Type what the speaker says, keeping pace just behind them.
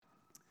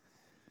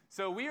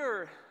So we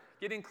are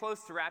getting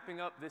close to wrapping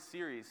up this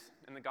series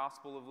in the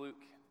Gospel of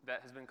Luke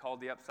that has been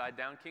called the Upside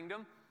Down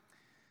Kingdom.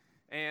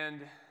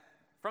 And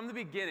from the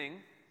beginning,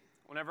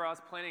 whenever I was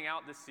planning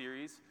out this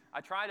series,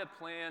 I try to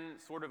plan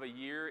sort of a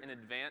year in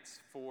advance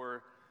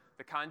for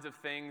the kinds of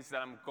things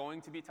that I'm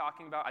going to be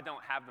talking about. I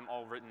don't have them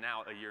all written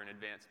out a year in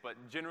advance, but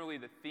generally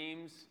the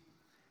themes.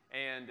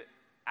 And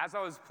as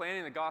I was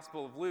planning the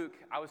Gospel of Luke,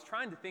 I was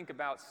trying to think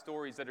about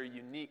stories that are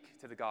unique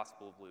to the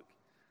Gospel of Luke,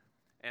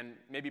 and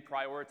maybe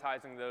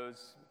prioritizing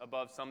those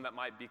above some that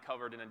might be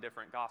covered in a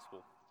different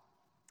gospel.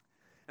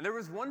 And there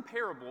was one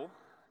parable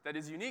that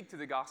is unique to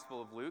the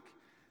Gospel of Luke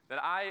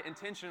that I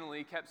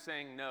intentionally kept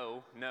saying,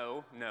 no,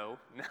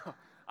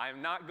 I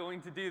am not going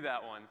to do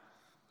that one.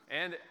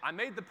 And I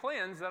made the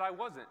plans that I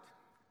wasn't.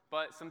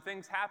 But some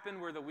things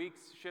happened where the weeks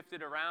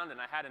shifted around,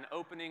 and I had an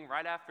opening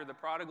right after the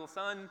prodigal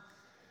son,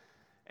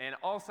 and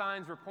all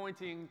signs were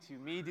pointing to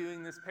me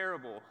doing this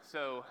parable.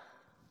 So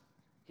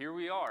here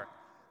we are.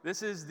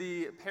 This is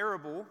the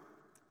parable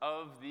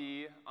of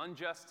the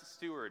unjust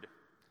steward,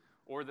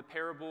 or the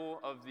parable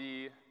of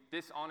the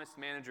dishonest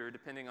manager,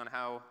 depending on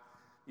how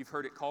you've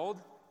heard it called.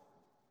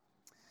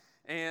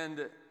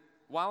 And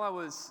while I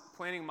was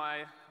planning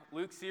my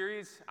Luke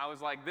series, I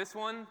was like, this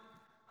one,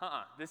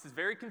 this is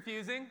very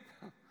confusing.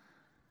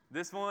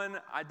 This one,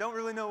 I don't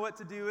really know what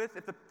to do with.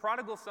 If the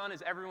prodigal son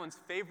is everyone's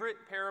favorite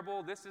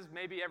parable, this is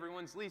maybe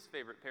everyone's least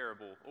favorite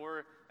parable,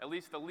 or at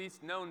least the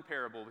least known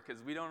parable,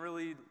 because we don't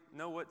really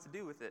know what to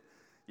do with it.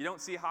 You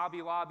don't see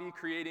Hobby Lobby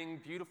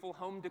creating beautiful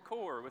home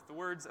decor with the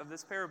words of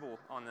this parable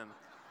on them.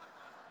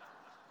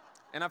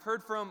 And I've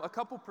heard from a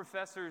couple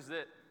professors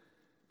that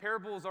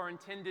parables are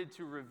intended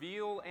to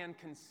reveal and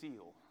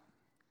conceal.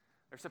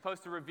 They're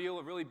supposed to reveal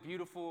a really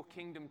beautiful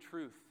kingdom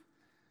truth.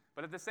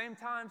 But at the same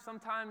time,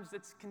 sometimes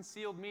it's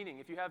concealed meaning.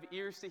 If you have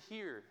ears to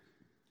hear,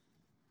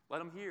 let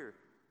them hear,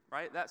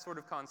 right? That sort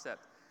of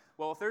concept.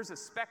 Well, if there's a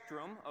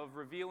spectrum of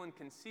reveal and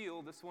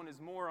conceal, this one is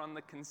more on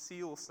the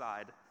conceal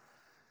side.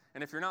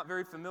 And if you're not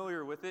very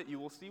familiar with it, you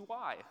will see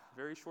why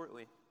very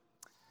shortly.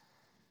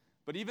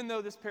 But even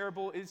though this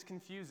parable is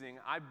confusing,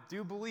 I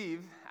do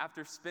believe,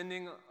 after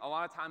spending a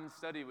lot of time in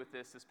study with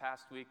this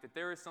past week, that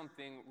there is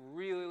something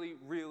really,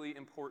 really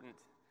important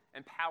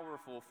and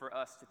powerful for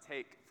us to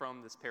take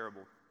from this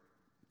parable.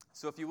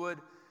 So if you would,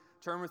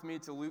 turn with me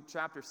to Luke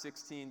chapter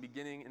 16,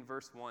 beginning in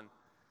verse 1.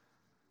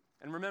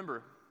 And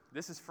remember,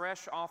 this is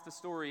fresh off the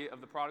story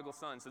of the prodigal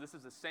son, so this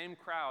is the same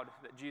crowd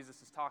that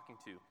Jesus is talking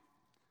to.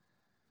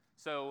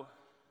 So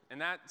in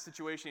that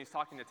situation, he's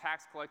talking to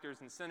tax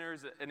collectors and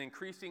sinners, an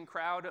increasing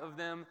crowd of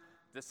them.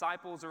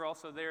 Disciples are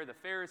also there. The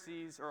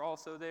Pharisees are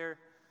also there.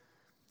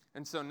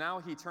 And so now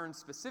he turns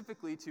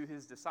specifically to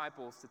his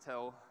disciples to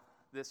tell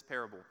this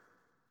parable.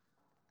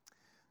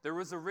 There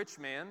was a rich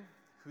man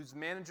whose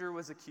manager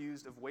was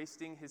accused of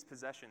wasting his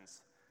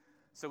possessions.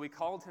 So he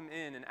called him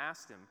in and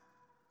asked him,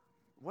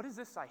 "What is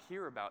this I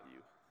hear about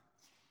you?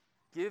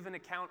 Give an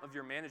account of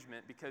your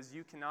management, because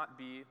you cannot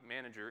be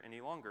manager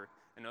any longer."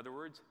 In other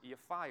words, you're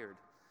fired.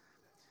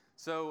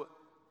 So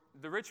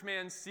the rich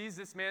man sees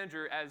this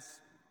manager as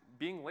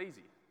being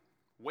lazy,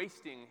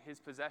 wasting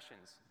his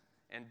possessions,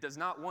 and does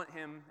not want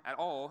him at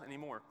all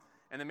anymore.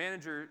 And the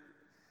manager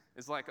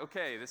is like,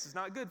 okay, this is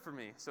not good for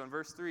me. So in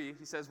verse 3,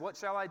 he says, "What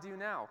shall I do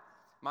now?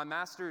 My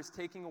master is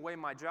taking away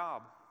my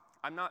job.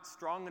 I'm not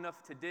strong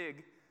enough to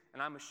dig,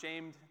 and I'm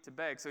ashamed to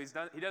beg." So he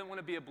doesn't want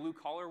to be a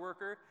blue-collar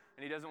worker,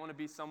 and he doesn't want to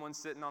be someone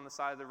sitting on the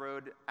side of the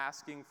road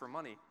asking for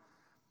money.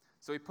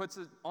 So he puts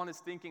it on his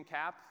thinking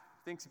cap,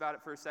 thinks about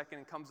it for a second,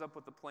 and comes up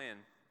with a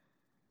plan.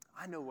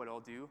 I know what I'll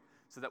do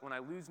so that when I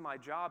lose my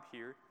job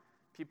here,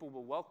 people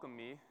will welcome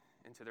me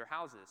into their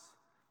houses.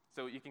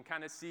 So you can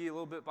kind of see a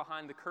little bit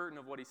behind the curtain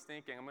of what he's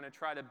thinking. I'm going to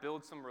try to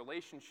build some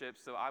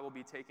relationships so I will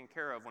be taken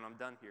care of when I'm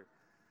done here.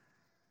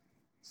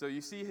 So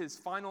you see his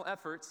final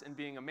efforts in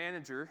being a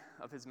manager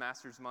of his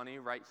master's money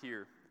right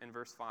here in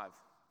verse 5.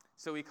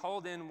 So he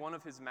called in one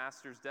of his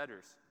master's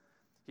debtors.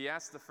 He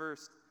asked the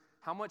first,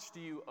 "How much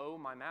do you owe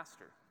my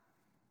master?"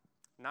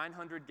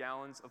 900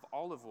 gallons of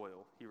olive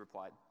oil, he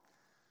replied.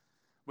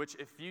 Which,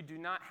 if you do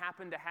not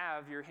happen to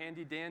have your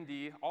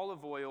handy-dandy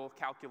olive oil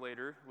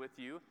calculator with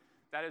you,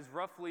 that is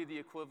roughly the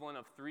equivalent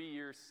of 3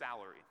 years'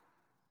 salary.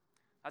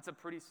 That's a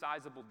pretty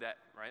sizable debt,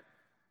 right?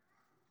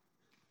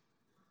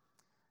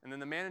 And then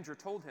the manager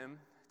told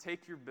him,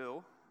 "Take your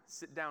bill,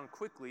 sit down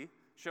quickly,"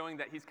 showing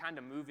that he's kind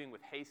of moving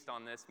with haste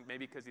on this,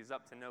 maybe because he's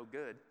up to no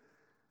good,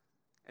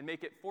 "and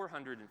make it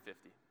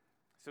 450.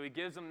 So he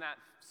gives him that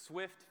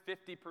swift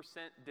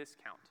 50%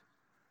 discount.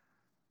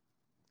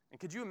 And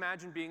could you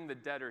imagine being the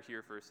debtor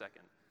here for a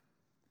second?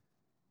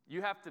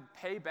 You have to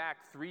pay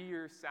back 3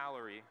 years'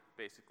 salary,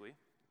 basically,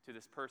 to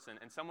this person,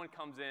 and someone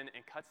comes in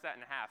and cuts that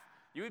in half.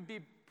 You would be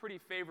pretty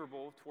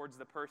favorable towards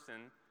the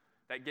person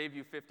that gave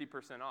you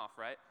 50% off,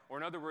 right? Or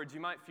in other words, you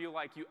might feel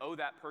like you owe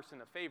that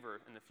person a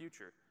favor in the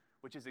future,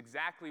 which is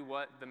exactly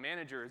what the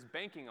manager is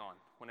banking on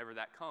whenever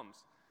that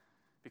comes.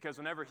 Because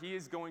whenever he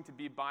is going to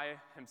be by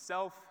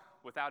himself,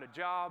 without a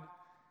job,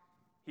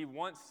 he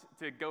wants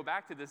to go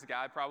back to this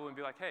guy probably and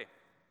be like, "Hey,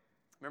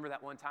 Remember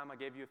that one time I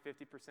gave you a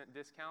 50%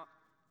 discount?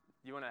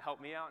 You want to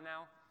help me out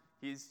now?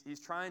 He's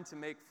trying to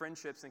make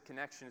friendships and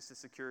connections to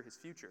secure his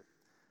future.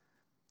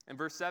 In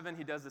verse 7,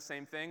 he does the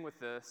same thing with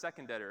the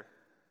second debtor.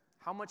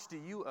 How much do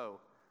you owe?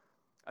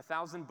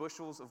 1,000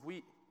 bushels of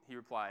wheat, he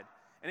replied.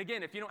 And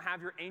again, if you don't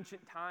have your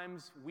ancient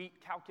times wheat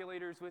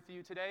calculators with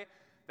you today,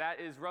 that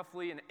is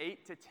roughly an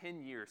 8 to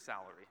 10 year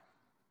salary.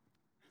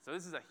 So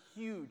this is a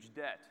huge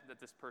debt that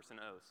this person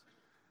owes.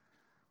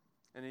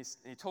 And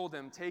he told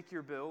them, take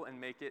your bill and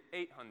make it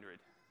 800.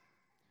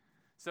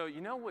 So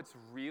you know what's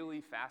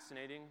really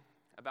fascinating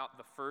about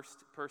the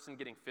first person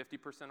getting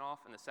 50% off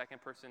and the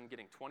second person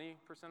getting 20%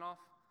 off?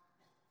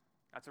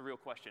 That's a real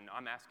question.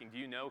 I'm asking, do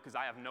you know? Because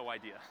I have no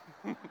idea.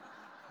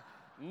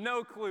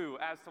 No clue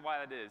as to why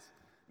that is.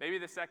 Maybe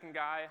the second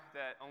guy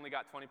that only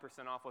got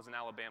 20% off was an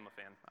Alabama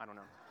fan. I don't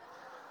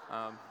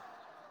know.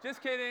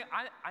 Just kidding.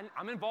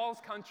 I'm in Vols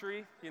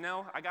country, you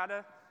know. I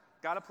gotta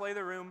play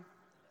the room.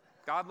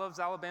 God loves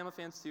Alabama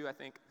fans too, I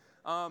think.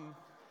 I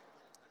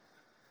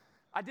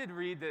did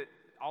read that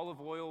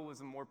olive oil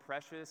was more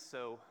precious,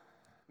 so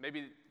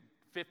maybe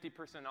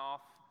 50%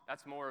 off.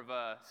 That's more of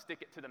a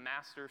stick it to the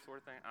master sort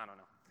of thing. I don't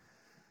know.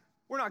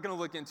 We're not going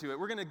to look into it.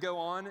 We're going to go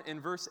on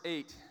in verse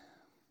 8.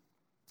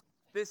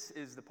 This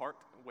is the part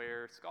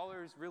where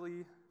scholars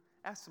really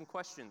ask some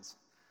questions.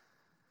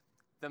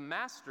 The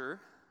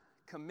master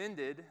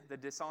commended the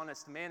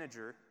dishonest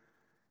manager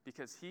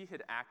because he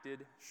had acted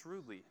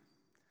shrewdly.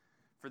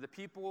 For the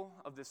people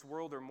of this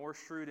world are more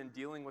shrewd in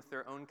dealing with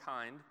their own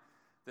kind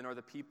than are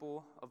the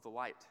people of the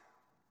light.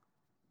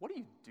 What do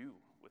you do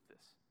with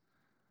this?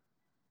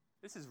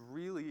 This is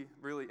really,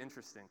 really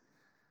interesting.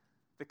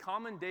 The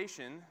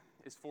commendation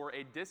is for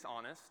a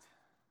dishonest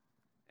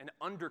and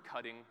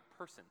undercutting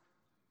person.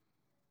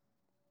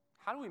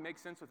 How do we make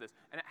sense with this?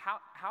 And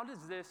how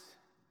does this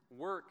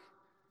work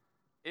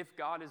if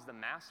God is the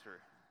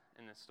master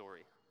in this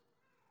story?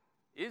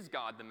 Is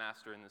God the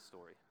master in this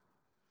story?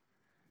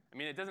 I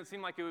mean, it doesn't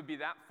seem like it would be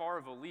that far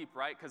of a leap,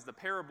 right? Because the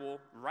parable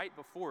right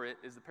before it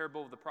is the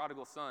parable of the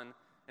prodigal son,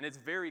 and it's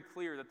very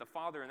clear that the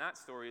father in that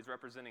story is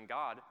representing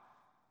God.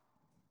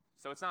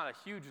 So it's not a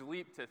huge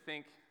leap to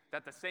think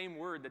that the same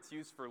word that's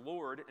used for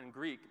Lord in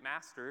Greek,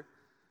 master,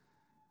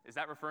 is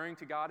that referring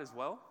to God as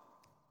well?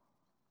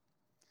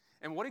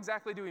 And what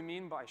exactly do we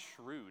mean by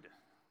shrewd?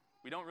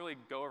 We don't really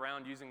go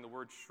around using the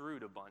word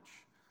shrewd a bunch.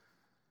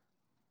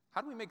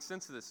 How do we make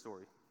sense of this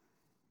story?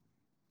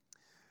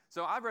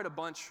 So I've read a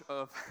bunch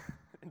of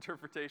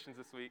interpretations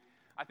this week.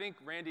 I think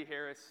Randy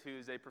Harris,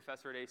 who's a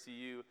professor at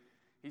ACU,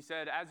 he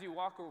said, as you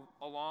walk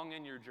along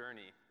in your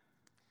journey,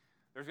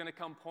 there's going to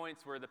come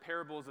points where the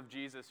parables of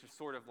Jesus just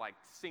sort of like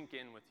sink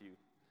in with you.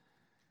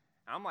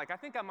 And I'm like, I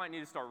think I might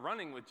need to start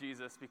running with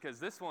Jesus because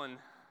this one's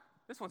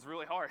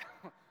really hard.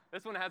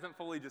 This one hasn't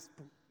fully just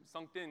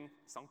sunk in,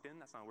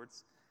 that's not a word.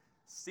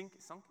 Sink?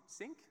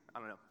 I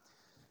don't know.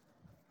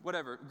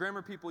 Whatever,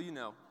 grammar people, you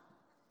know.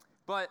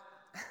 But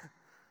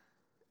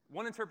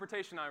one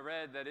interpretation I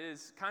read that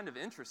is kind of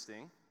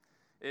interesting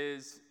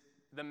is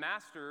the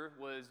master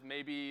was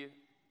maybe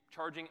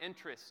charging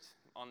interest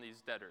on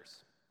these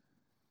debtors.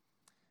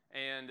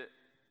 And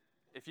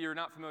if you're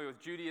not familiar with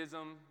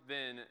Judaism,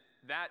 then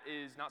that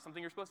is not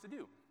something you're supposed to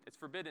do. It's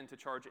forbidden to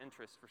charge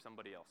interest for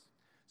somebody else.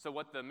 So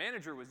what the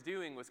manager was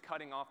doing was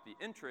cutting off the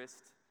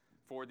interest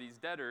for these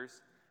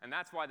debtors, and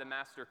that's why the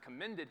master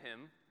commended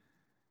him,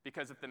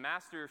 because if the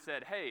master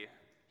said, hey,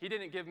 he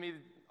didn't give me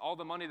all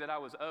the money that I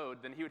was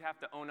owed, then he would have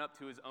to own up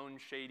to his own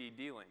shady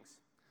dealings.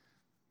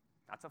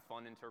 That's a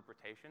fun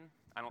interpretation.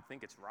 I don't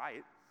think it's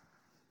right.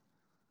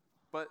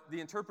 But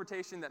the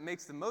interpretation that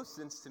makes the most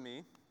sense to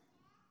me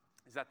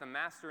is that the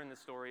master in the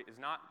story is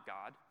not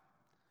God.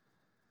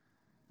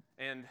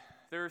 And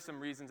there are some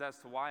reasons as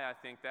to why I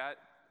think that.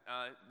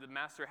 The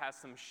master has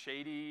some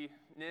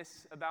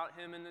shadiness about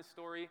him in this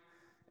story,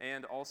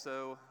 and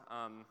also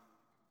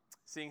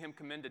seeing him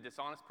commend a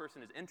dishonest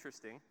person is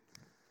interesting.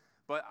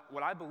 But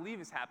what I believe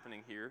is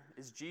happening here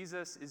is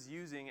Jesus is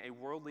using a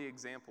worldly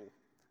example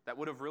that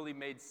would have really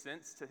made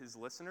sense to his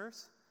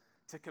listeners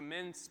to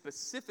commend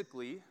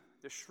specifically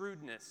the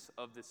shrewdness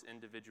of this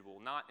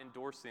individual, not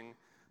endorsing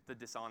the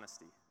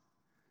dishonesty.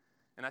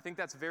 And I think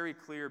that's very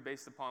clear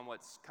based upon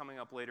what's coming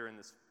up later in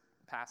this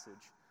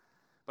passage.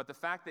 But the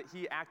fact that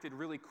he acted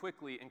really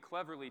quickly and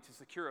cleverly to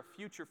secure a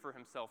future for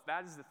himself,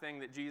 that is the thing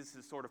that Jesus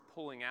is sort of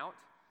pulling out,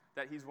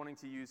 that he's wanting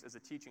to use as a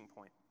teaching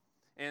point.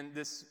 And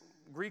this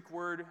Greek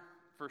word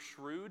for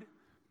shrewd,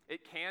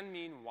 it can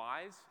mean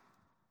wise,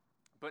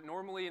 but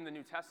normally in the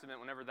New Testament,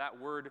 whenever that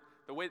word,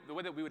 the way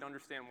that we would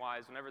understand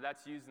wise, whenever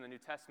that's used in the New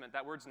Testament,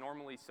 that word's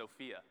normally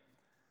Sophia.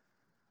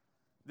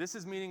 This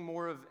is meaning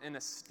more of an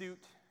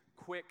astute,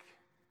 quick,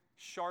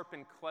 sharp,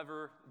 and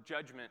clever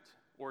judgment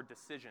or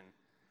decision.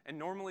 And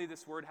normally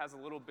this word has a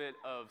little bit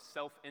of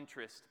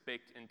self-interest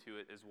baked into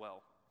it as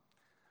well.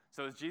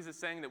 So is Jesus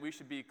saying that we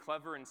should be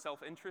clever and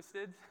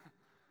self-interested?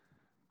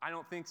 I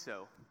don't think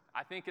so.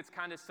 I think it's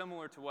kind of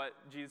similar to what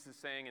Jesus is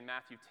saying in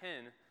Matthew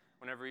 10,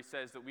 whenever he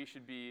says that we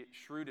should be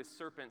shrewd as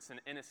serpents and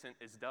innocent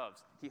as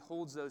doves. He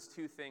holds those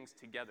two things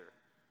together.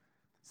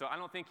 So I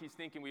don't think he's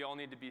thinking we all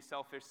need to be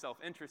selfish,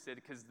 self-interested,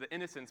 because the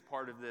innocence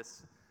part of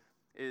this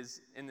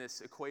is in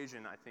this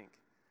equation, I think.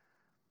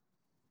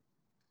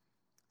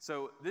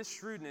 So this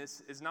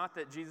shrewdness is not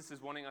that Jesus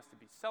is wanting us to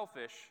be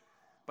selfish,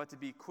 but to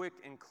be quick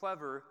and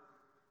clever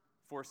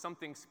for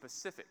something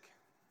specific.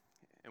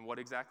 And what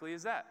exactly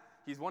is that?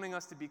 He's wanting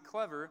us to be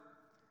clever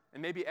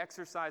and maybe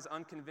exercise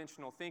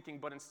unconventional thinking,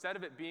 but instead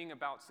of it being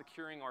about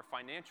securing our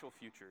financial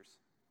futures,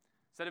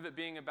 instead of it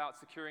being about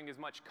securing as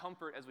much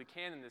comfort as we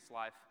can in this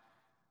life,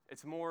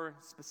 it's more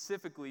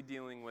specifically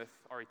dealing with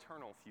our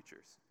eternal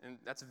futures. And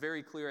that's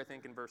very clear, I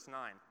think, in verse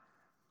 9.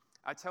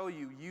 I tell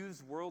you,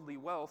 use worldly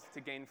wealth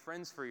to gain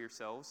friends for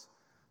yourselves,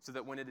 so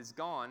that when it is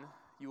gone,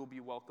 you will be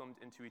welcomed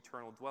into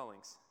eternal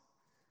dwellings.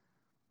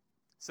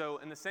 So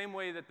in the same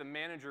way that the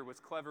manager was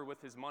clever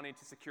with his money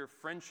to secure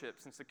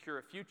friendships and secure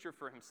a future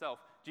for himself,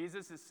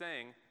 Jesus is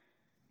saying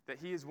that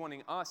he is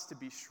wanting us to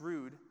be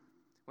shrewd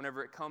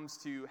whenever it comes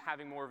to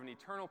having more of an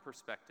eternal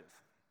perspective.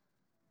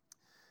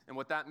 And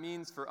what that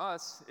means for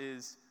us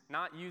is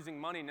not using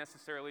money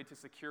necessarily to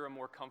secure a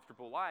more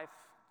comfortable life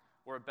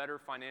or a better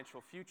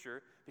financial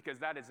future, because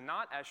that is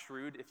not as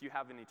shrewd, if you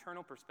have an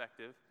eternal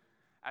perspective,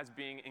 as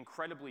being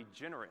incredibly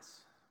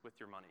generous with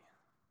your money.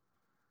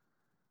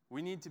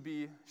 We need to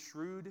be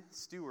shrewd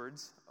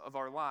stewards of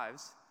our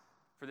lives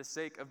for the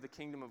sake of the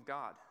kingdom of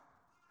God.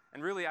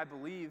 And really, I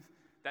believe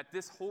that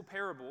this whole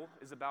parable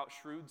is about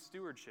shrewd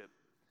stewardship.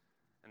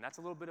 And that's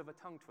a little bit of a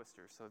tongue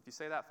twister. So if you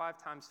say that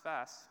 5 times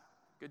fast,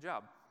 good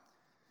job.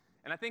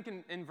 And I think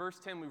in verse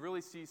 10, we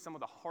really see some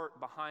of the heart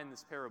behind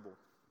this parable.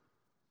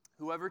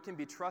 Whoever can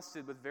be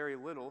trusted with very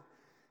little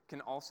can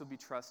also be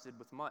trusted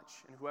with much.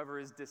 And whoever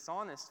is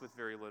dishonest with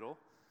very little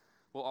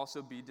will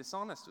also be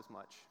dishonest with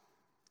much.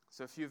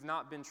 So if you have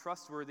not been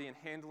trustworthy in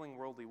handling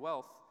worldly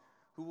wealth,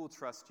 who will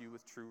trust you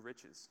with true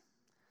riches?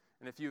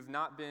 And if you have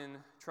not been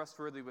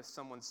trustworthy with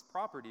someone's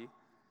property,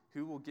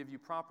 who will give you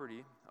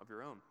property of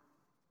your own?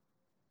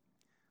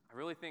 I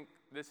really think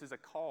this is a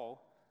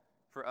call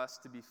for us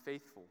to be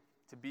faithful,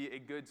 to be a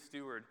good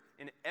steward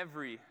in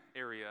every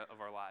area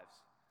of our lives.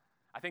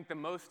 I think the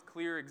most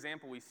clear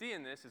example we see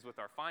in this is with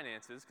our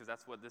finances, because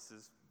that's what this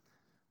is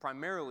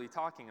primarily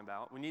talking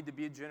about. We need to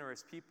be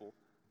generous people.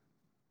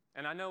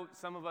 And I know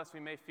some of us,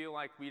 we may feel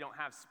like we don't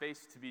have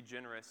space to be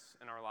generous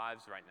in our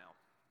lives right now.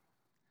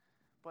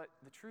 But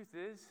the truth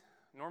is,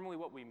 normally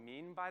what we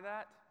mean by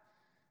that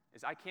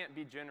is I can't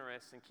be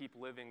generous and keep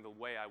living the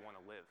way I want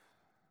to live.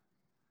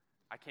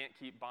 I can't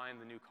keep buying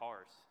the new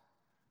cars.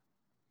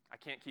 I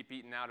can't keep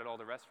eating out at all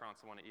the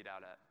restaurants I want to eat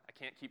out at. I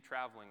can't keep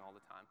traveling all the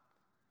time.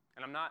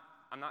 And I'm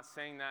not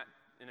saying that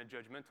in a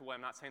judgmental way.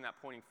 I'm not saying that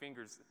pointing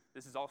fingers.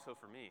 This is also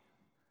for me.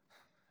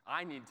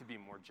 I need to be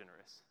more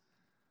generous.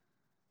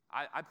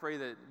 I pray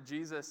that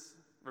Jesus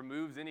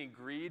removes any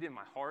greed in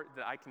my heart,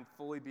 that I can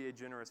fully be a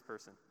generous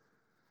person.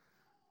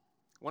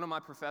 One of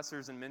my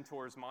professors and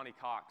mentors, Monty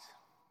Cox,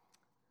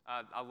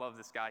 I love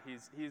this guy.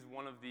 He's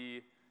one of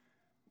the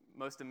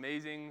most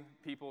amazing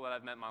people that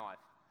I've met in my life.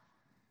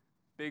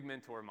 Big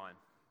mentor of mine.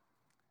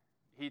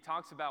 He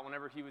talks about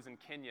whenever he was in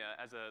Kenya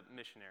as a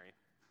missionary,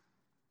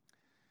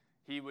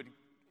 he would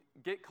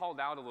get called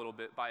out a little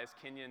bit by his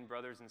Kenyan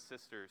brothers and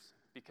sisters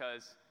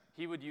because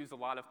he would use a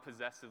lot of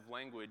possessive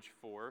language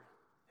for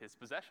his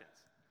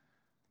possessions.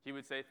 He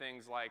would say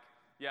things like,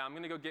 yeah, I'm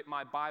going to go get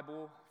my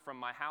Bible from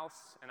my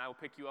house and I will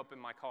pick you up in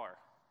my car.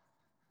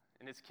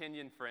 And his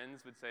Kenyan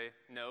friends would say,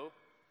 no,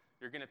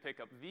 you're going to pick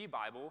up the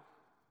Bible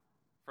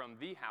from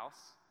the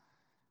house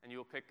and you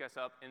will pick us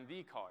up in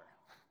the car.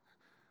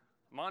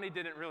 Monty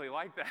didn't really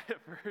like that at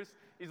first.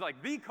 He's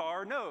like, the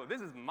car? No,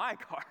 this is my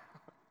car.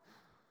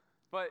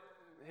 But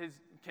his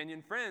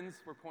Kenyan friends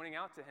were pointing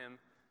out to him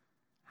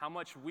how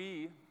much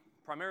we,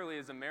 primarily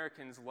as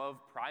Americans, love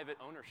private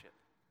ownership.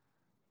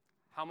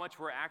 How much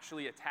we're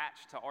actually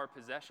attached to our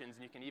possessions,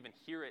 and you can even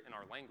hear it in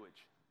our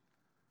language.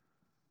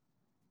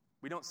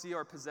 We don't see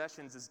our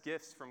possessions as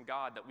gifts from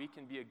God that we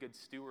can be a good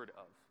steward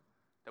of,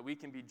 that we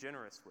can be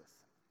generous with.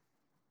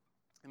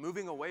 And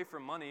moving away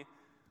from money,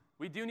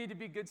 we do need to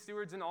be good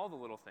stewards in all the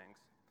little things.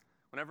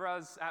 Whenever I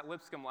was at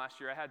Lipscomb last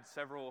year, I had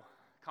several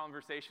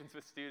conversations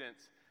with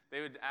students.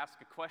 They would ask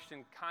a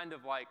question kind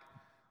of like,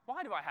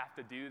 why do I have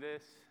to do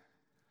this?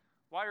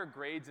 Why are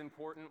grades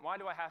important? Why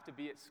do I have to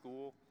be at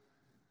school?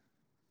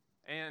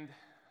 And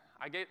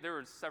there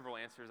were several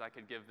answers I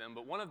could give them,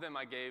 but one of them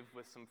I gave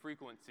with some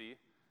frequency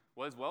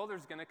was, well,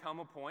 there's going to come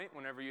a point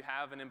whenever you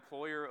have an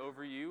employer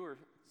over you or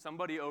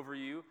somebody over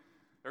you,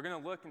 they're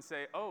going to look and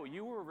say, oh,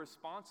 you were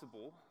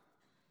responsible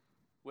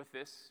with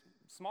this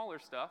smaller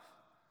stuff.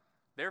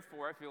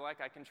 Therefore, I feel like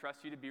I can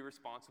trust you to be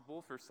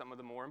responsible for some of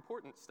the more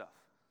important stuff.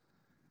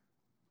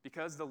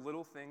 Because the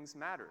little things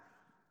matter.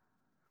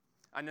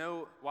 I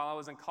know while I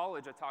was in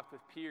college, I talked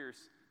with peers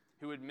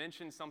who would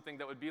mention something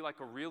that would be like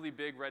a really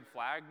big red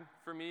flag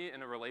for me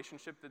in a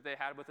relationship that they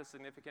had with a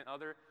significant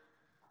other.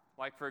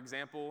 Like, for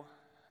example,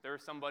 there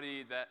was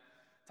somebody that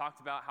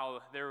talked about how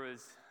there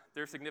was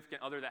their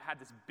significant other that had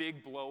this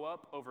big blow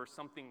up over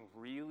something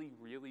really,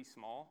 really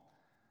small.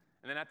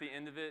 And then at the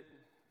end of it,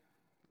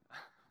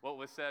 what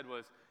was said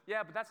was,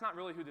 yeah, but that's not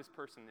really who this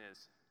person is.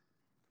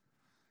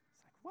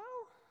 It's like, well,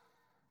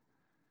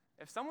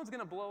 if someone's going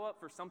to blow up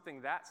for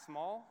something that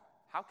small,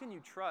 how can you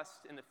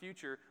trust in the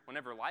future,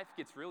 whenever life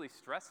gets really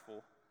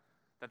stressful,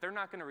 that they're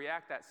not going to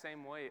react that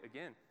same way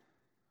again?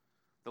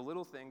 The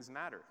little things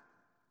matter.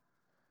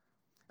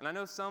 And I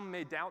know some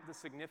may doubt the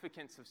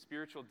significance of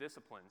spiritual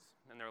disciplines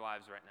in their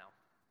lives right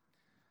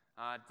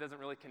now. It doesn't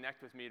really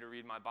connect with me to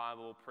read my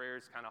Bible.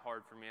 Prayer's kind of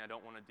hard for me. I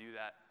don't want to do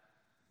that.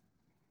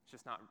 It's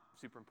just not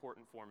super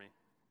important for me.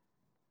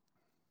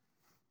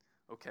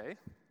 Okay.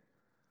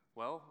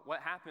 Well,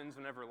 what happens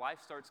whenever life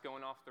starts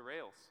going off the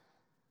rails?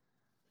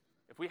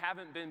 If we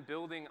haven't been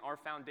building our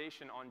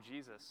foundation on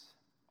Jesus,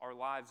 our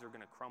lives are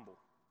going to crumble.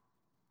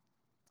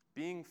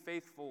 Being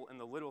faithful in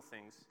the little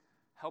things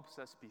helps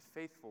us be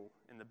faithful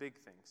in the big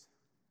things.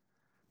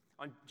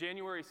 On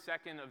January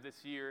 2nd of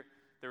this year,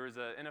 there was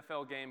an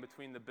NFL game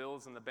between the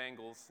Bills and the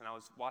Bengals, and I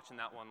was watching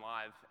that one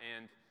live,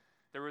 and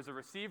there was a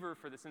receiver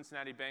for the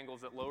Cincinnati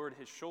Bengals that lowered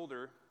his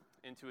shoulder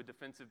into a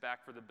defensive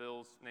back for the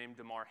Bills named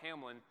Damar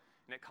Hamlin,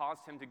 and it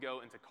caused him to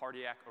go into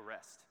cardiac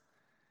arrest.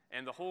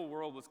 And the whole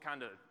world was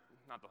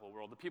not the whole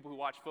world, the people who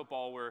watch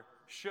football were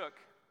shook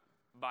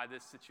by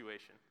this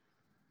situation.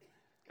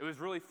 It was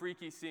really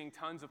freaky seeing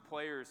tons of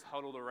players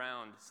huddled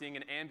around, seeing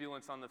an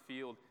ambulance on the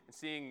field, and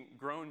seeing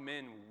grown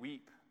men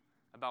weep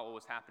about what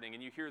was happening.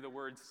 And you hear the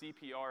word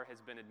CPR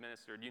has been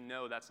administered. You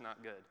know that's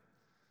not good.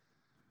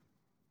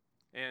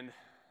 And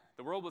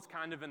the world was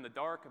kind of in the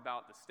dark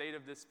about the state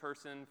of this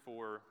person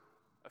for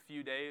a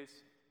few days.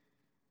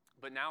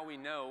 But now we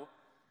know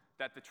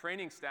that the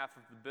training staff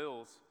of the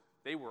Bills,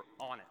 they were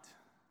on it.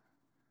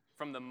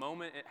 From the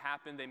moment it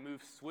happened, they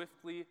moved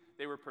swiftly.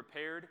 They were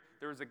prepared.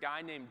 There was a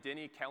guy named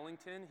Denny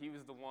Kellington. He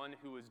was the one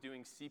who was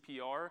doing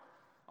CPR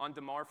on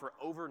Damar for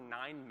over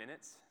 9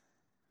 minutes.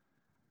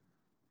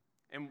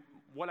 And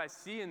what I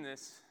see in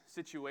this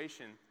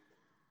situation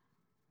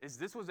is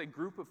this was a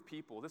group of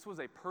people. This was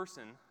a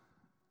person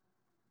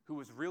who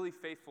was really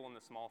faithful in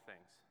the small things.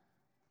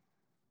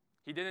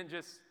 He didn't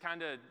just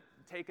kind of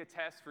take a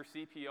test for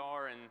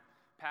CPR and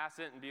pass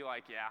it and be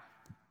like, yeah,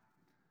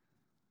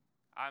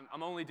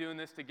 I'm only doing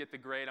this to get the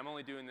grade. I'm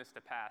only doing this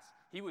to pass.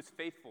 He was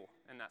faithful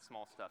in that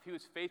small stuff. He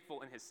was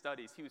faithful in his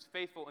studies. He was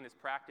faithful in his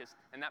practice,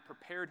 and that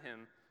prepared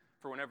him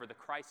for whenever the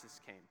crisis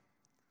came.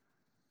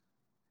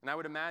 And I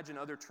would imagine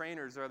other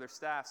trainers or other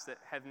staffs that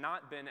have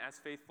not been as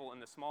faithful in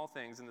the small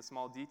things, in the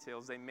small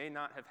details, they may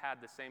not have had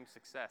the same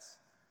success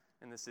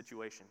in this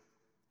situation.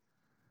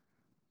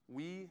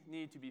 We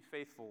need to be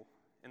faithful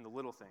in the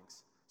little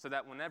things so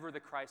that whenever the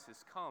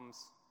crisis comes,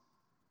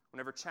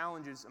 whenever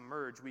challenges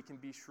emerge, we can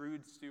be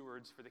shrewd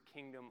stewards for the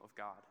kingdom of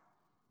God.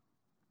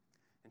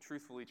 And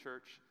truthfully,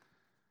 church,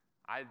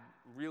 I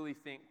really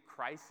think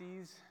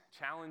crises,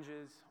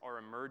 challenges are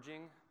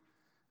emerging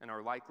and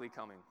are likely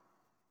coming.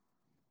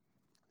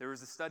 There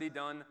was a study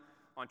done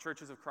on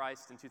Churches of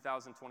Christ in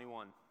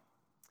 2021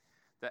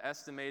 that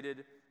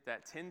estimated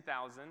that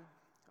 10,000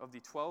 of the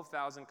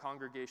 12,000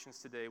 congregations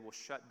today will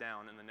shut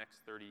down in the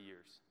next 30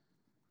 years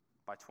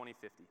by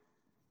 2050.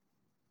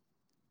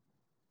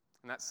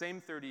 In that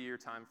same 30-year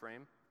time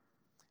frame,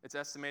 it's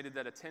estimated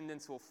that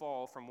attendance will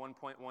fall from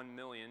 1.1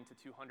 million to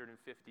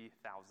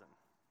 250,000.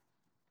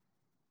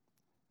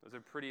 Those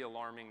are pretty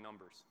alarming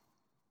numbers.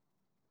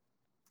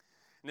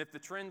 And if the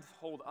trends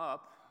hold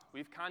up,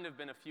 we've kind of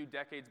been a few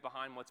decades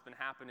behind what's been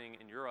happening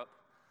in Europe,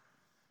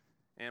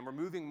 and we're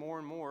moving more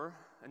and more,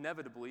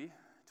 inevitably,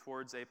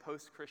 towards a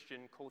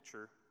post-Christian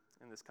culture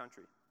in this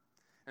country.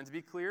 And to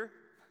be clear,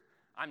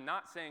 I'm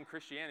not saying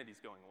Christianity is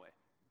going away.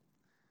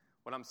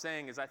 What I'm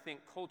saying is I think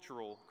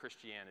cultural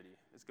Christianity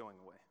is going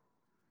away.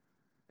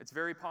 It's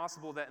very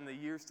possible that in the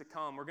years to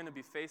come, we're going to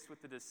be faced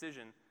with the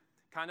decision,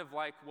 kind of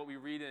like what we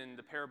read in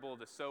the parable of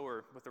the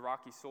sower with the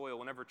rocky soil.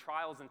 Whenever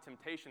trials and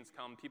temptations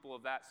come, people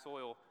of that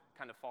soil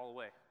kind of fall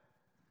away.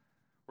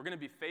 We're going to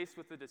be faced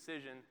with the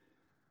decision,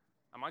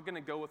 am I going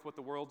to go with what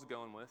the world's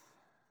going with,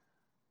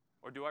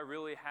 or do I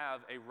really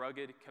have a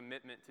rugged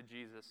commitment to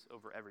Jesus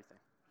over everything?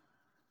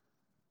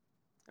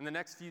 In the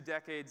next few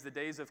decades, the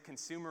days of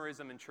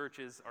consumerism in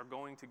churches are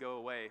going to go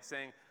away,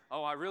 saying,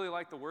 oh, I really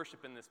like the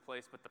worship in this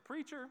place, but the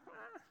preacher,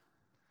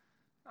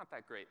 not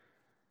that great.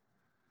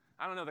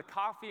 I don't know, the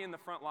coffee in the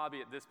front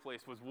lobby at this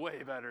place was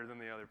way better than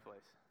the other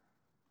place.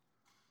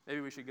 Maybe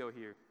we should go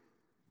here.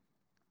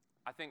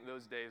 I think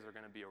those days are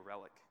going to be a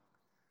relic,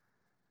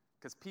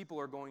 because people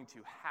are going to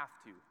have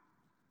to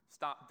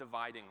stop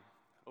dividing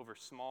over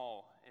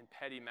small and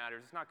petty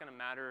matters. It's not going to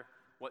matter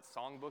what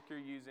songbook you're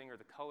using or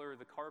the color of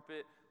the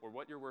carpet or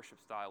what your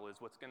worship style is.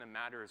 What's going to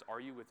matter is, are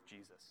you with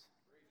Jesus?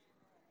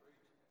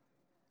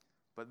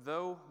 But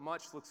though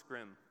much looks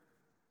grim,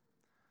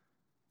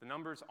 the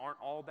numbers aren't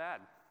all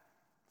bad.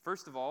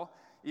 First of all,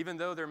 even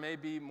though there may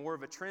be more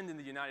of a trend in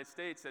the United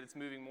States that it's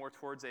moving more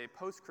towards a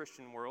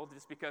post-Christian world,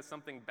 just because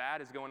something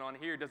bad is going on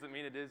here doesn't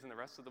mean it is in the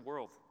rest of the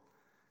world.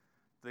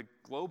 The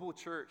global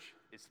church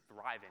is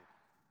thriving,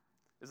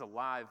 is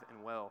alive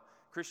and well.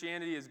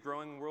 Christianity is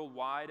growing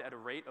worldwide at a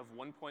rate of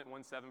 1.17%.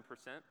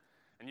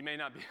 And you may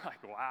not be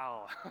like,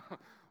 wow,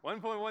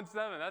 1.17,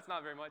 that's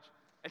not very much.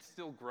 it's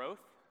still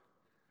growth.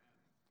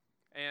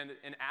 And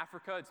in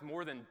Africa, it's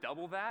more than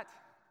double that.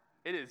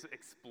 It is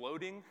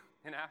exploding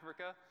in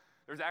Africa.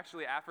 There's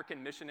actually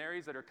African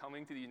missionaries that are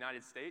coming to the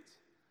United States.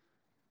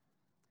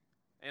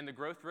 And the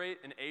growth rate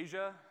in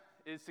Asia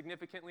is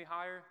significantly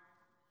higher.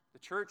 The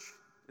church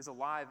is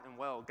alive and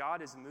well.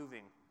 God is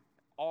moving.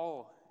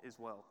 All is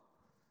well.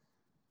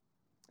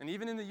 And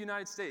even in the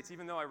United States,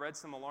 even though I read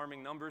some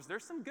alarming numbers,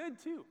 there's some good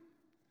too.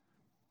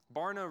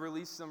 Barna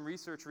released some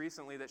research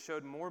recently that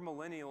showed more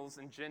millennials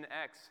and Gen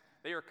X,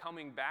 they are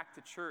coming back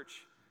to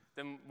church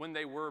than when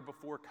they were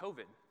before COVID.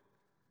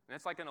 And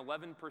that's like an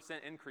 11%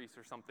 increase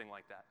or something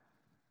like that.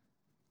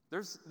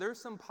 There's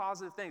some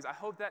positive things. I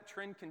hope that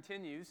trend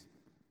continues,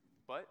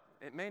 but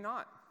it may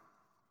not.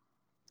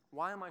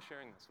 Why am I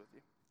sharing this with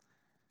you?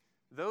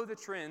 Though the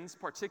trends,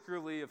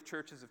 particularly of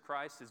churches of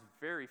Christ, is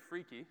very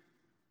freaky,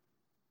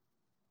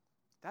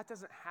 that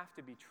doesn't have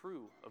to be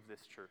true of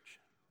this church.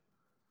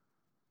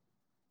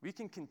 We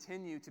can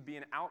continue to be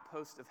an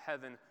outpost of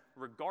heaven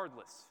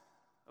regardless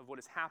of what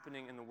is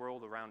happening in the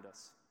world around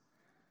us.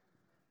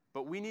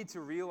 But we need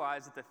to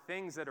realize that the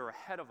things that are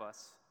ahead of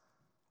us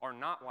are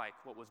not like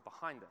what was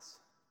behind us.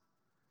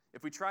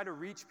 If we try to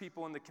reach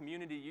people in the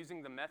community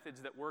using the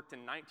methods that worked in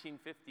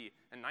 1950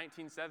 and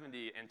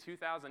 1970 and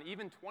 2000,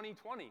 even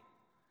 2020,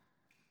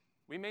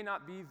 we may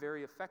not be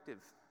very effective.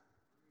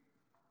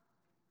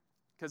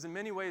 Because in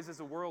many ways, as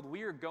a world,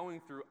 we are going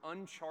through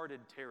uncharted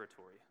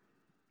territory.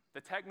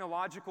 The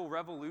technological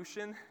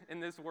revolution in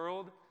this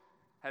world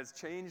has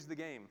changed the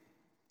game.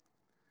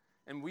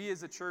 And we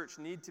as a church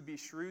need to be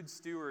shrewd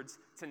stewards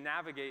to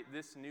navigate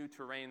this new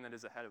terrain that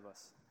is ahead of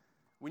us.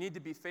 We need to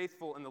be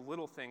faithful in the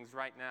little things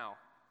right now,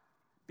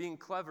 being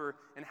clever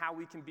in how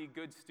we can be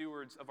good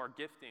stewards of our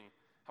gifting,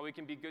 how we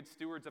can be good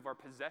stewards of our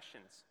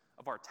possessions,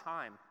 of our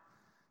time,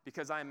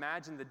 because I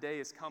imagine the day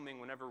is coming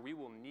whenever we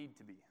will need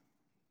to be.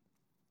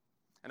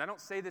 And I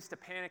don't say this to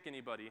panic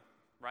anybody,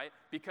 right?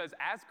 Because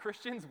as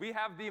Christians, we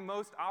have the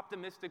most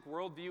optimistic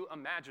worldview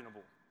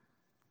imaginable.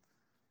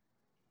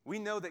 We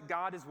know that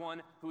God is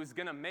one who is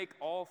going to make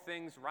all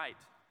things right.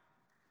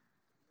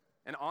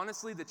 And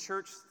honestly, the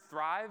church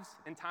thrives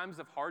in times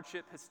of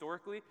hardship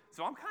historically,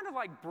 so I'm kind of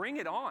like, bring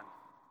it on.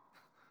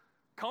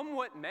 Come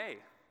what may.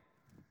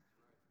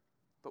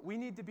 But we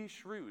need to be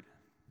shrewd.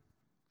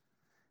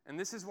 And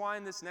this is why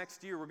in this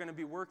next year, we're going to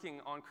be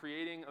working on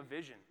creating a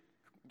vision,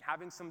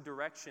 having some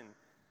direction,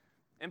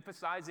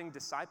 emphasizing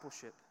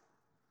discipleship,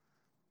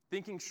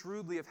 thinking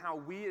shrewdly of how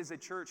we as a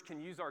church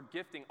can use our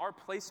gifting, our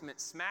placement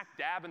smack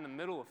dab in the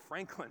middle of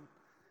Franklin,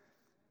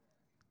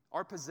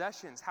 our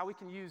possessions, how we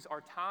can use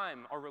our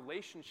time, our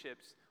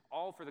relationships,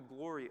 all for the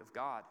glory of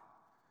God.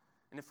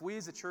 And if we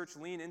as a church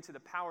lean into the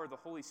power of the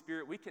Holy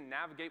Spirit, we can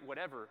navigate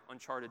whatever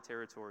uncharted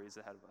territory is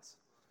ahead of us.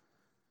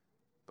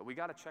 But we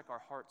got to check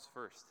our hearts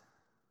first.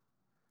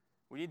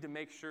 We need to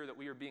make sure that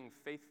we are being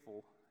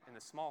faithful in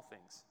the small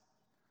things.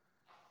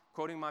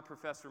 Quoting my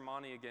professor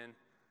Monty again,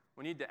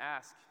 we need to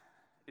ask,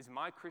 is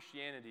my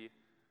Christianity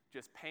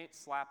just paint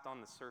slapped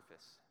on the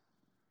surface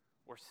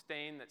or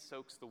stain that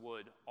soaks the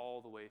wood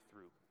all the way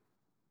through?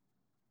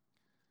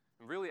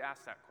 And really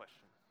ask that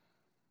question.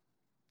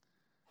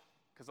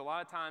 Because a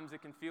lot of times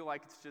it can feel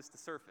like it's just the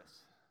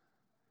surface.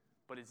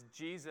 But is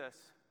Jesus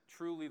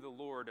truly the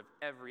Lord of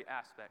every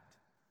aspect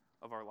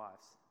of our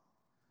lives?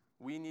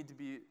 We need to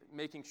be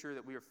making sure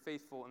that we are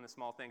faithful in the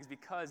small things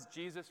because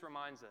Jesus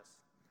reminds us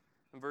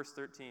in verse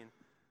 13,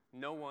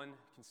 no one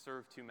can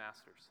serve two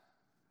masters.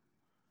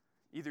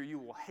 Either you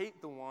will hate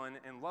the one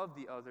and love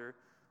the other,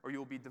 or you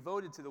will be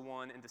devoted to the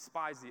one and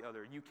despise the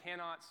other. You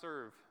cannot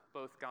serve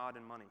both God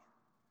and money.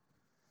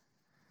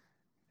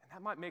 And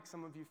that might make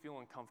some of you feel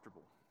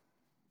uncomfortable.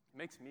 It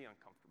makes me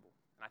uncomfortable,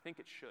 and I think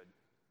it should.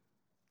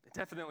 It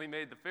definitely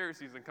made the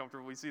Pharisees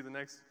uncomfortable. We see the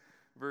next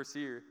verse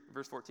here,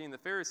 verse 14. The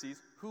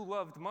Pharisees, who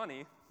loved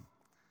money,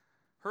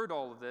 heard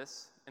all of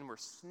this and were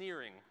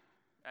sneering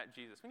at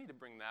Jesus. We need to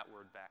bring that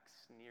word back,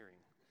 sneering.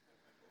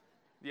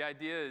 The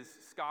idea is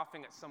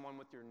scoffing at someone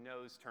with your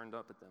nose turned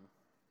up at them.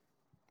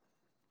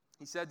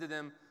 He said to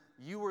them,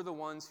 you are the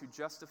ones who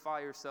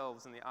justify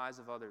yourselves in the eyes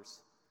of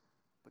others,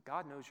 but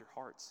God knows your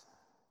hearts.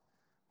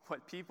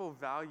 What people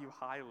value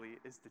highly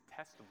is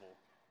detestable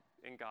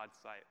in God's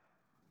sight.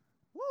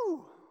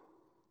 Woo!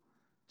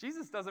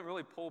 Jesus doesn't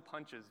really pull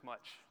punches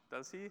much,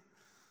 does he?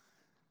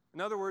 In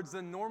other words,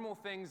 the normal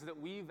things that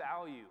we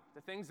value,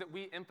 the things that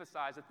we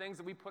emphasize, the things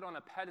that we put on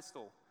a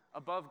pedestal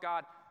above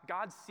God,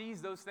 God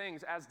sees those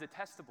things as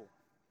detestable.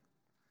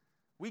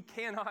 We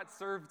cannot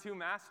serve two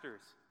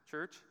masters,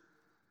 church.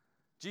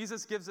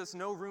 Jesus gives us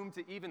no room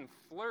to even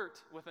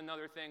flirt with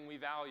another thing we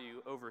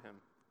value over him.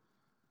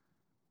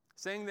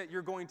 Saying that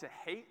you're going to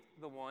hate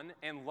the one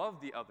and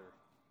love the other.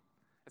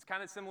 It's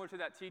kind of similar to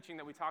that teaching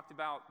that we talked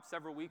about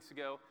several weeks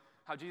ago,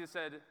 how Jesus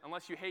said,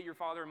 unless you hate your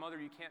father and mother,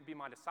 you can't be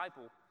my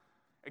disciple.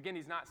 Again,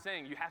 he's not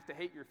saying you have to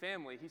hate your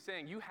family. He's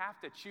saying you have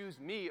to choose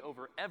me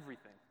over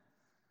everything.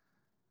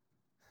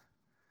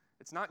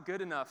 It's not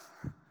good enough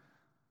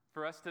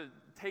for us to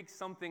take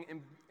something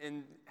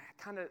and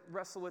kind of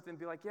wrestle with it and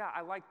be like, yeah,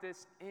 I like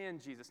this and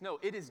Jesus. No,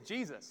 it is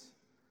Jesus.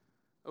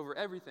 over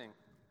everything.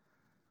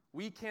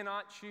 We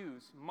cannot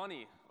choose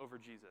money over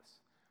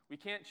Jesus. We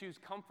can't choose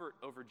comfort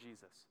over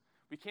Jesus.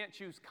 We can't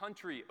choose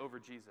country over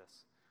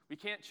Jesus. We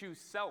can't choose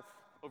self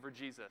over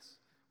Jesus.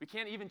 We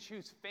can't even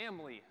choose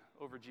family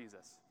over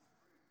Jesus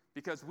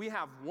because we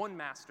have one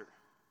master.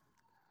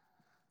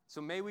 So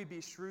may we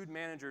be shrewd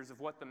managers of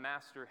what the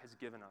master has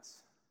given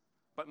us,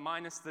 but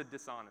minus the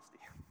dishonesty.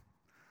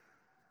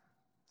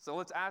 So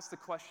let's ask the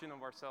question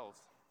of ourselves.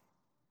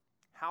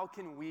 How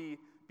can we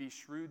be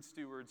shrewd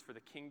stewards for the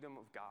kingdom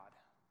of God?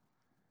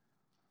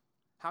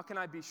 How can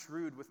I be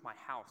shrewd with my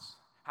house?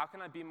 How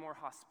can I be more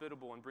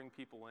hospitable and bring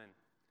people in?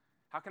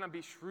 How can I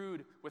be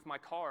shrewd with my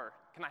car?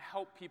 Can I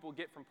help people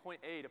get from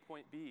point A to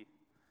point B?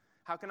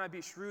 How can I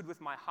be shrewd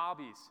with my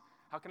hobbies?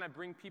 How can I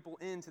bring people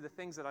into the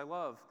things that I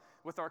love?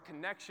 With our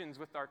connections,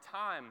 with our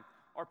time,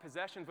 our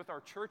possessions, with our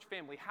church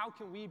family, how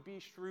can we be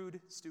shrewd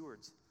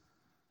stewards?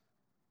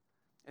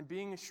 And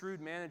being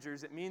shrewd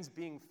managers, it means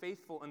being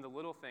faithful in the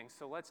little things.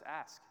 So let's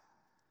ask,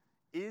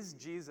 is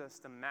Jesus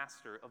the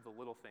master of the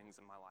little things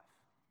in my life?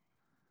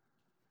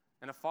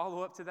 And a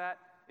follow-up to that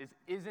is,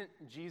 isn't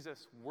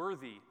Jesus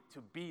worthy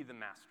to be the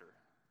master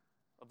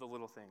of the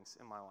little things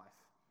in my life?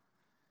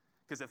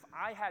 Because if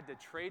I had to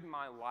trade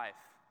my life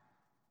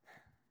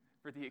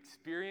for the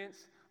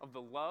experience of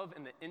the love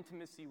and the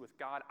intimacy with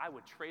God, I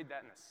would trade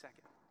that in a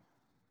second.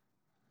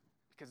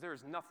 Because there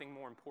is nothing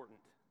more important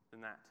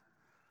than that.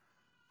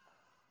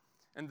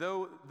 And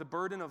though the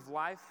burden of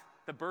life,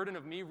 the burden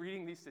of me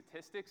reading these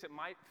statistics, it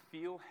might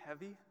feel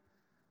heavy,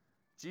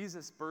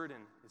 Jesus' burden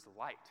is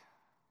light.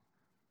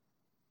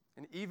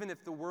 And even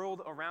if the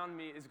world around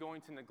me is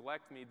going to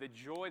neglect me, the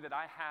joy that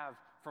I have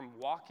from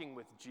walking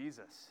with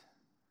Jesus,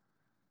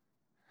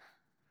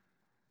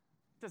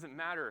 it doesn't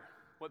matter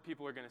what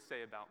people are going to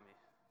say about me.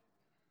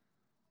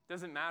 It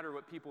doesn't matter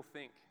what people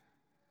think.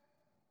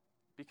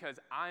 Because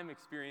I'm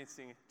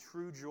experiencing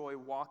true joy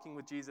walking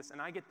with Jesus, and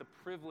I get the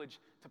privilege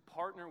to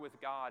partner with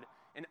God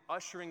in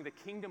ushering the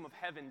kingdom of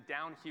heaven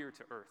down here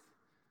to earth.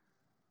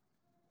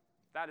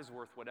 That is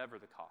worth whatever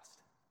the cost.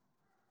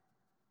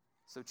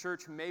 So,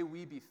 church, may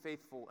we be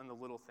faithful in the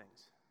little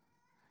things.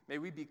 May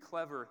we be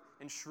clever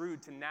and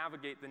shrewd to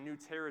navigate the new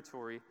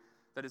territory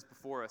that is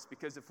before us.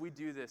 Because if we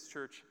do this,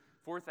 church,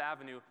 4th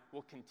Avenue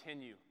will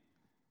continue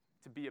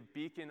to be a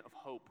beacon of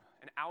hope,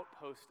 an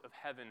outpost of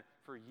heaven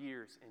for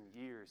years and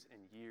years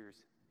and years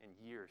and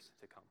years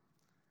to come.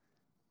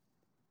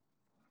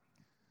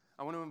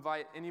 I want to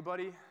invite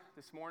anybody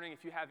this morning,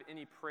 if you have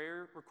any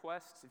prayer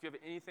requests, if you have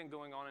anything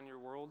going on in your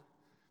world,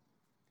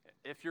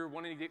 if you're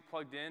wanting to get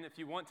plugged in, if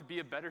you want to be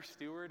a better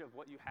steward of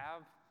what you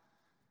have,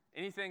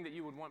 anything that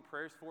you would want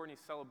prayers for, any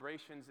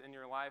celebrations in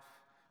your life,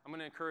 I'm going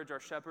to encourage our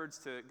shepherds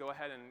to go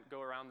ahead and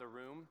go around the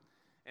room,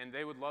 and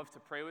they would love to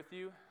pray with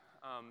you,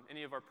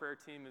 any of our prayer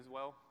team as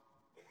well.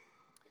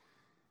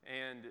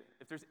 And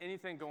if there's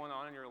anything going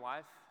on in your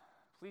life,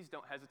 please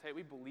don't hesitate.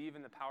 We believe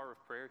in the power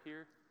of prayer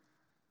here.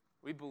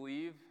 We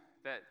believe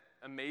that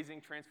amazing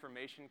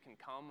transformation can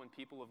come when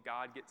people of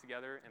God get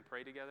together and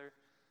pray together.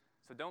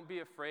 So don't be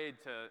afraid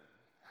to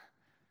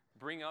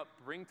bring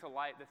to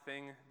light the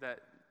thing that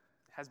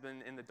has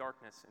been in the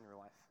darkness in your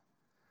life.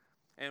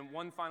 And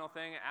one final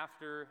thing,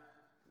 after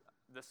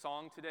the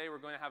song today, we're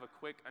going to have a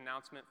quick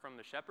announcement from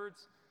the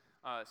shepherds.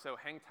 So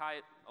hang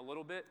tight a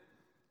little bit,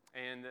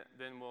 and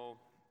then we'll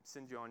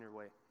send you on your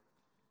way.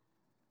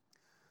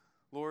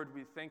 Lord,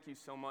 we thank you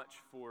so much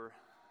for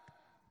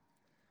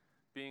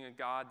being a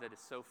God that is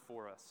so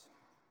for us.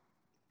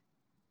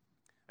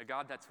 A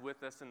God that's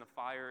with us in the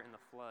fire and the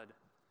flood.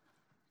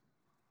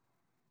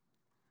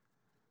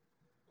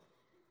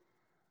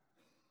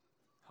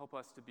 Help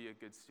us to be a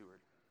good steward.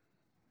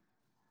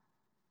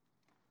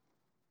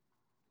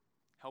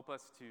 Help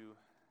us to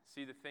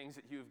see the things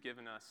that you have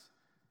given us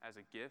as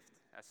a gift,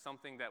 as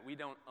something that we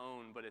don't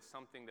own, but as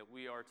something that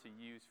we are to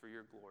use for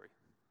your glory.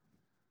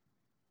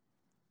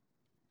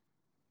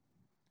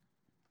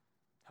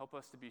 Help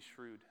us to be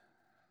shrewd.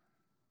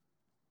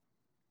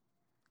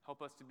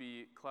 Help us to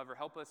be clever.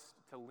 Help us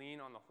to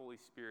lean on the Holy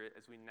Spirit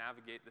as we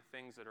navigate the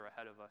things that are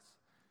ahead of us.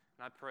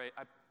 And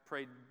I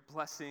pray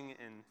blessing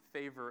and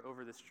favor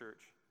over this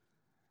church,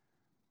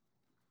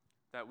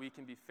 that we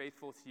can be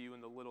faithful to you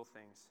in the little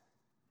things,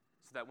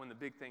 so that when the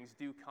big things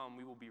do come,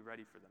 we will be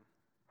ready for them.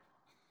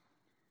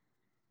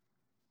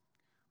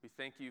 We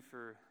thank you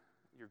for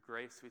your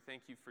grace. We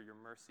thank you for your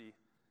mercy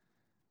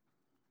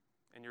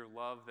and your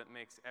love that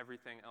makes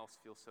everything else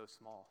feel so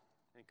small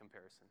in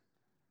comparison.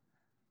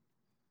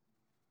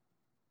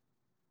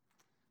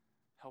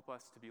 Help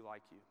us to be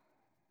like you.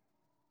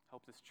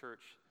 Help this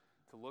church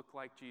to look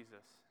like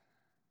Jesus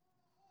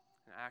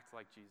and act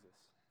like Jesus.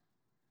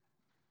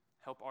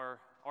 Help our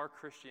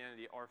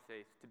Christianity, our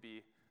faith, to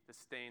be the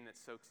stain that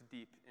soaks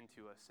deep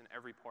into us in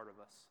every part of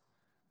us,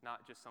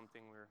 not just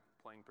something we're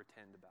playing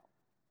pretend about.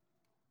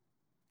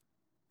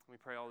 We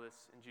pray all this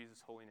in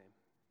Jesus' holy name.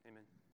 Amen.